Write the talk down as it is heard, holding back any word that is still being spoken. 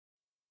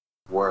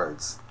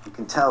words. You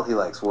can tell he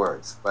likes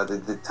words. By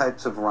the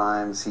types of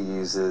rhymes he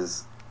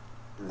uses,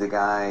 the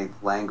guy,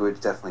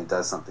 language definitely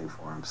does something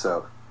for him.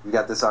 So you've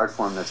got this art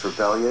form that's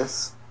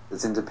rebellious,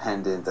 that's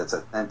independent, that's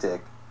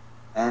authentic,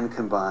 and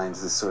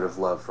combines this sort of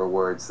love for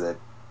words that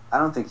I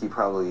don't think he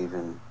probably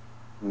even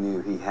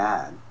knew he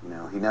had. You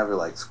know, he never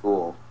liked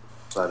school,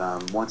 but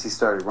once he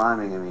started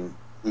rhyming, I mean,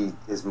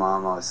 his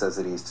mom always says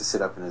that he used to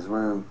sit up in his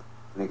room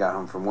when he got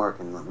home from work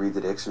and read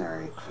the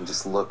dictionary and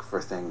just look for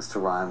things to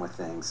rhyme with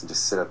things and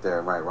just sit up there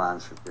and write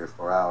rhymes for 3 or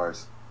 4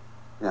 hours.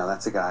 You know,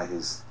 that's a guy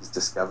who's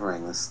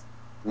discovering this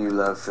new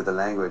love for the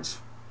language.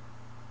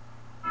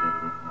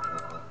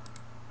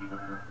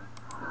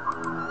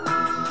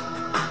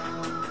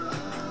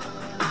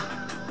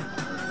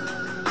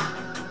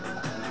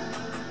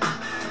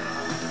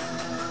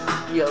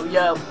 Yo,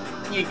 yo,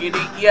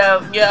 yiggity,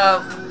 yo,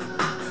 yo.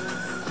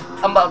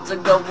 I'm about to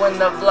go in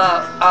the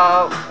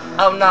flow.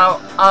 Oh no,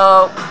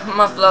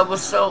 my flow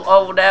was so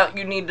old out.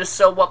 You need to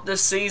sew up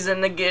this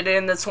season to get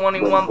in the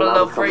 21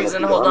 below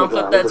freezing. Hold on,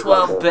 flip that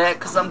 12 back,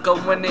 cause I'm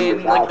going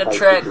in like the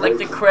track, like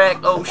the crack.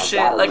 Oh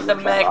shit, like the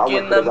Mac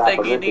in the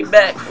figgity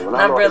back.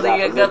 Not really,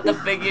 I got the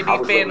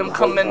figgity phantom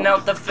coming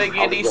out the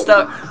figgity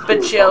stuck.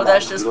 But yo,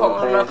 that's just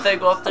pulling a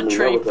fig off the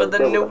tree for the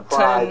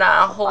Newton.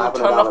 Now a whole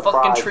ton of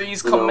fucking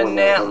trees coming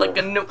out like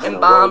a Newton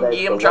bomb.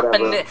 Yeah, I'm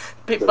dropping it,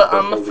 people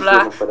on the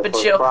fly.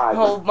 But yo, a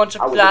whole bunch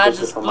of flies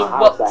just flew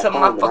up to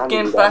my fucking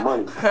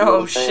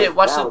oh shit,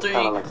 watch the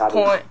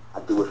 3-point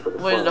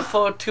with the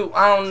 4-2,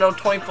 I don't know,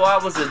 24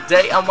 hours a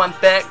day. I went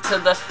back to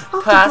the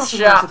pie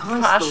shack,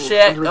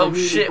 oh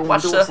shit,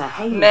 watch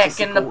the Mac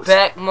in the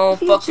back,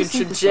 motherfucking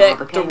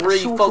trajectory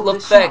full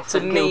of fact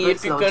to me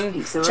if you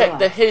can check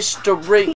the history.